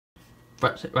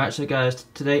Right, so guys,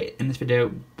 today in this video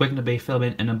we're going to be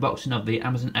filming an unboxing of the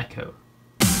Amazon Echo.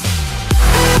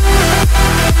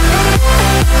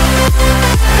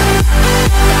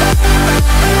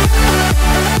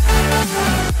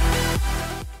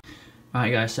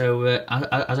 Right guys, so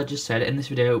as I just said, in this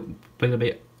video we're going to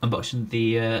be unboxing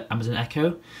the Amazon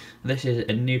Echo. This is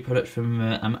a new product from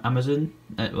Amazon.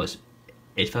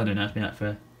 It's fairly new, it's been out for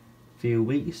a few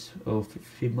weeks or a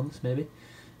few months maybe.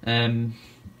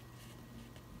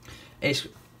 It's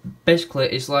basically,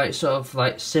 it's like sort of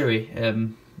like Siri,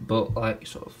 but like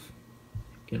sort of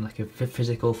in like a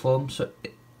physical form. So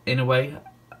in a way,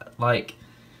 like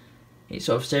it's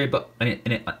sort of Siri, but in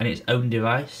its own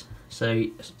device. So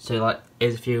like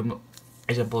here's a few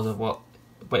examples of what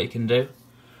you can do.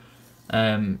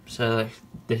 So like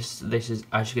this is,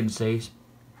 as you can see,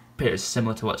 pretty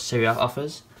similar to what Siri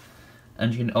offers.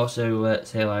 And you can also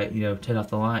say, like, you know, turn off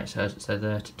the lights, so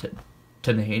there,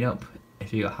 turn the heating up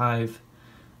if you got Hive,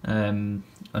 and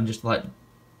just like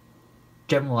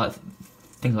general like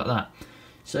things like that.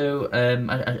 So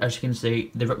as you can see,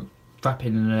 the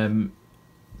wrapping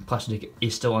plastic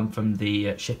is still on from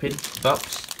the shipping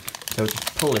box. So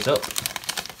just pull this up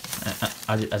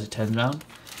as it turns around.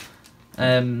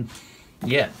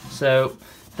 Yeah. So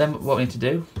then what we need to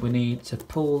do, we need to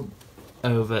pull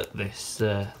over this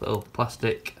little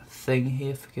plastic thing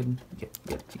here. If we can get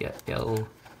a little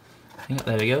thing up,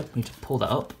 there we go. We need to pull that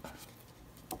up.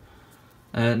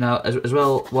 Now, as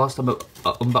well, whilst I'm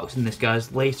unboxing this,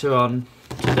 guys, later on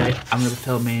today I'm going to be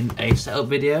filming a setup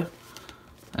video.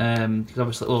 Because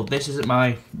obviously, well, this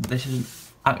isn't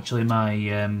actually my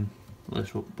this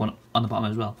one on the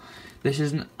bottom as well. This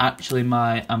isn't actually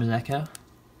my Amazon Echo.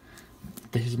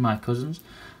 This is my cousin's.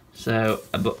 So,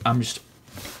 but I'm just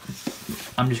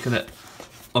gonna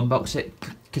unbox it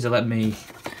because they let me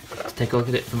take a look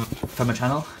at it from my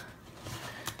channel.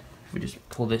 If we just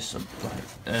pull this up,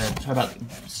 sorry about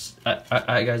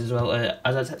alright guys, as well,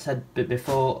 as I said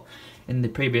before in the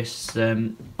previous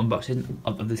unboxing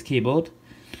of this keyboard,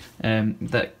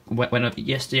 that went up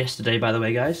yesterday, by the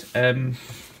way, guys.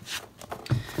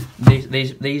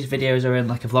 These videos are in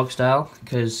like a vlog style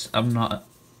because I'm not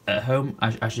at home,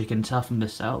 as you can tell from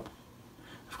this setup.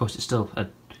 Of course, it's still a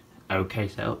okay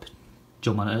setup,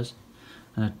 dual monitors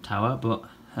and a tower, but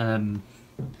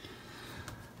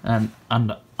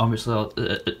and obviously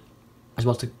as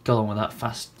well to go along with that,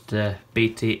 fast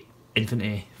BT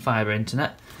Infinity Fibre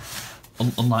internet,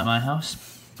 unlike my house.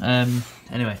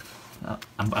 Anyway,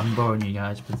 I'm boring you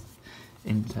guys with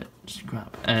internet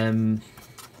scrap.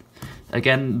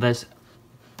 Again, there's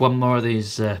one more of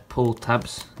these pull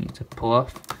tabs you need to pull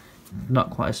off. Not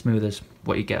quite as smooth as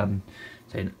what you get on,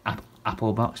 say, an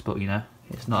Apple box, but you know,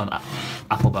 it's not an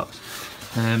Apple box,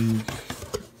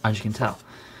 as you can tell.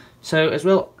 So as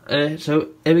well, so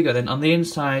here we go then. On the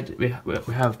inside, we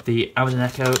have the Amazon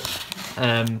Echo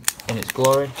in its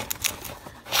glory.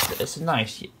 It's a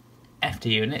nice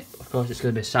hefty unit. Of course, it's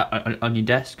going to be sat on your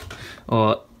desk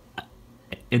or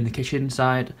in the kitchen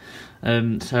side.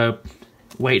 So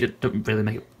weight doesn't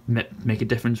really make a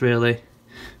difference really.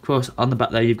 Of course, on the back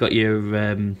there you've got your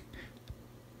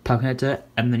power connector,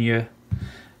 and then your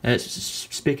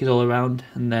speakers all around,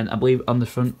 and then I believe on the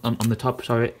front, on the top,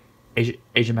 sorry,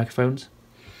 Asian microphones.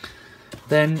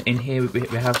 Then in here we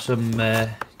have some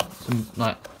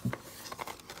like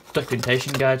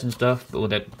documentation guides and stuff, but we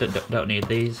don't need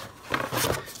these.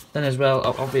 Then as well,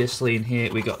 obviously in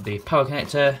here we got the power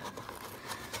connector.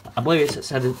 I believe it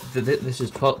said that this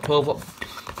is 12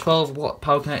 watt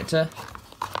power connector,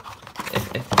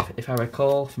 if I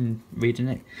recall from reading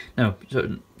it. No,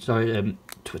 sorry,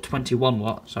 21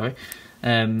 watt. Sorry.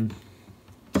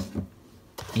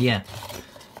 Yeah.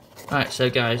 Right, so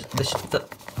guys,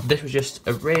 this was just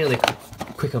a really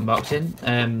quick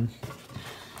unboxing.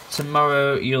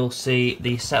 Tomorrow you'll see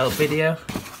the setup video,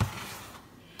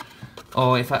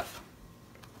 or if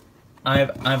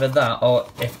either that, or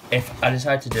if I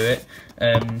decide to do it,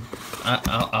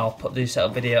 I'll put the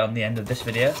setup video on the end of this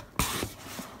video.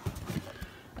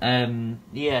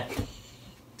 Yeah.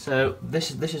 So this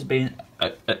has been a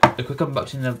quick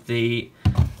unboxing of the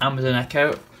Amazon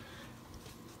Echo.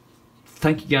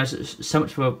 Thank you guys so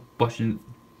much for watching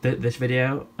this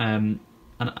video, and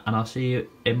I'll see you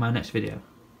in my next video.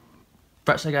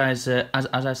 Right, so guys, as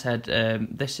I said,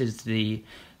 this is the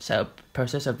setup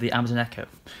process of the Amazon Echo.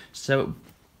 So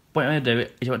what you're going to do is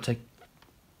you want to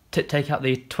take out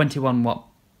the 21 watt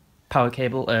power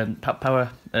cable,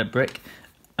 power brick,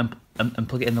 and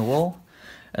plug it in the wall,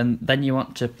 and then you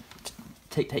want to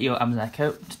take your Amazon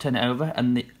Echo, to turn it over,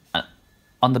 and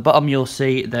on the bottom you'll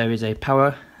see there is a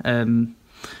power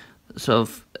sort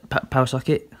of power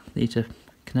socket that you need to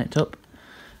connect up.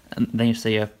 and then you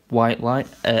see a white light,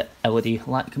 LED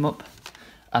light come up,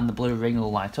 and the blue ring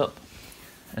will light up,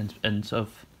 and sort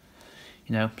of,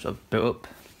 you know, sort of boot up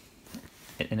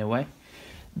in a way.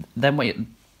 Then what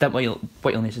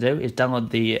you'll need to do is download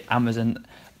the Amazon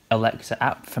Alexa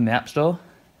app from the App Store.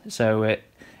 So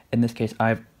in this case,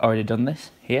 I've already done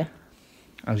this here,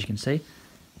 as you can see.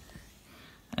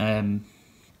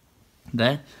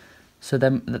 There. So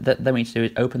then what you need to do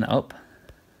is open that up.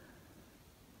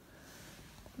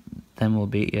 Then we'll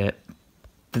be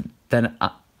then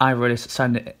I've already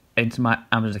signed it into my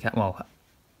Amazon account. Well,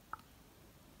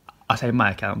 I say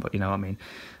my account, but you know what I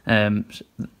mean.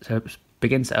 So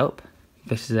begin setup.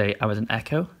 This is a Amazon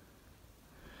Echo.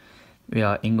 We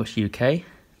are English UK.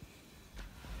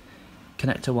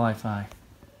 Connect to Wi-Fi.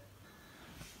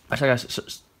 Actually,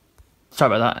 guys,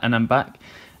 sorry about that, and I'm back.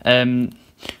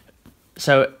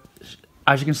 So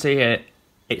as you can see here,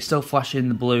 it's still flashing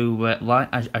the blue light,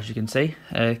 as you can see.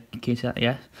 Can you see that?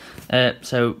 Yeah.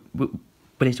 So we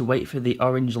need to wait for the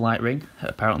orange light ring,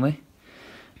 apparently,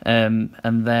 and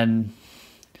then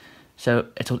so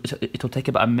it'll take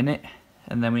about a minute,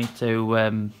 and then we need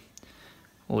to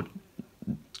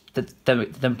then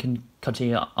we can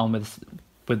continue on with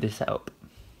this setup.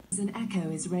 An Echo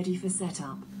is ready for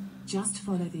setup. Just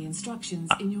follow the instructions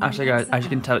in your Actually, guys, as you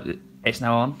can tell, it's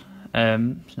now on. So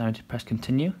now we need to press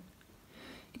continue.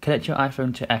 Connect your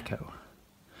iPhone to Echo.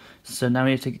 So now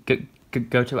we need to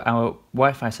go to our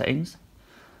Wi-Fi settings.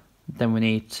 Then we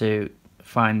need to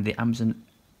find the Amazon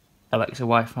Alexa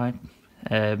Wi-Fi.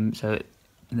 So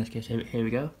in this case, here we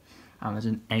go.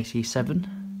 Amazon AC7.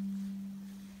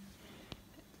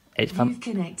 You've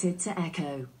connected to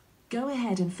Echo. Go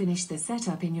ahead and finish the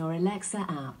setup in your Alexa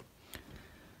app.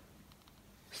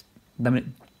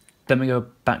 Then we go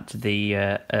back to the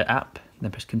app,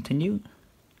 then press continue.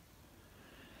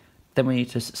 Then we need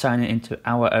to sign it into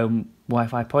our own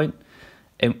Wi-Fi point.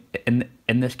 In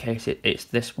this case, it's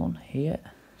this one here.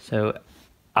 So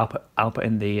I'll put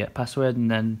in the password, and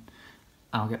then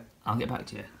I'll get back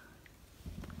to you.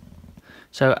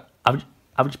 So I've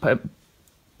just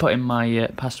put in my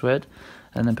password,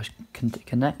 and then press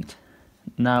connect.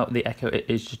 Now the Echo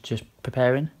is just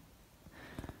preparing.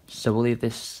 So we'll leave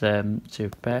this to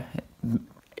prepare.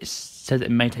 It says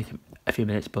it may take a few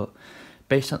minutes, but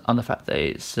based on the fact that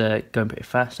it's going pretty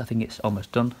fast, I think it's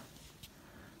almost done.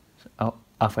 So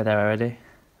halfway there already.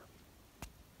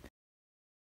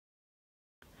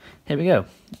 Here we go.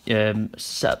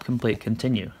 Setup complete.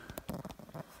 Continue.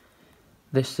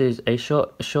 This is a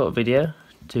short video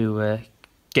to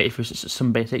get you through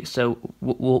some basics. So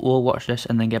we'll watch this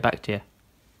and then get back to you.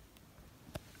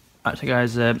 Actually,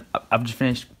 guys, I've just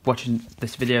finished watching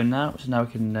this video now, so now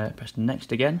we can press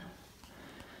next again.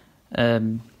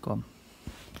 Go on.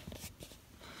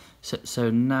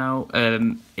 So now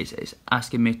it's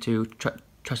asking me to try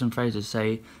some phrases.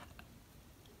 Say,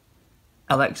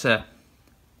 Alexa,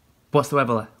 what's the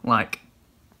weather like?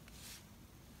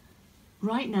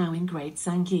 Right now in Great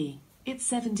Sankey, it's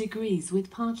 7 degrees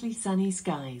with partly sunny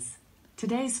skies.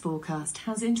 Today's forecast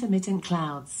has intermittent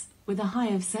clouds, with a high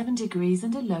of 7 degrees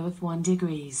and a low of 1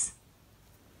 degrees.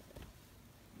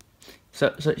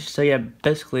 So yeah,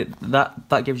 basically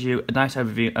that gives you a nice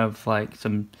overview of like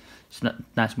some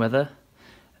nice weather.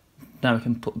 Now we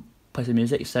can play some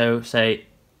music. So say,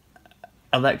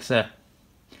 Alexa,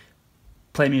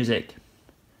 play music.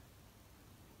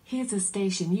 Here's a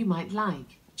station you might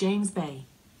like, James Bay.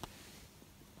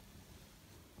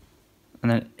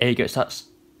 And then here you go, start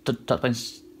playing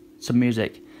some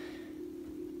music.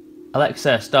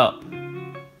 Alexa, stop.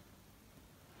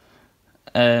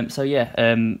 So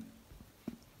yeah,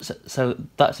 so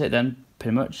that's it then,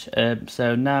 pretty much.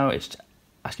 So now it's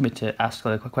asking me to ask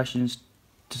other questions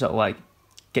to sort of like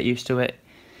get used to it,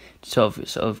 to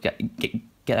sort of get an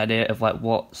idea of like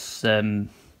what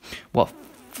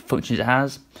functions it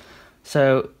has.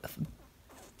 So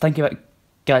thank you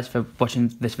guys for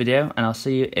watching this video, and I'll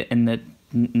see you in the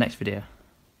next video.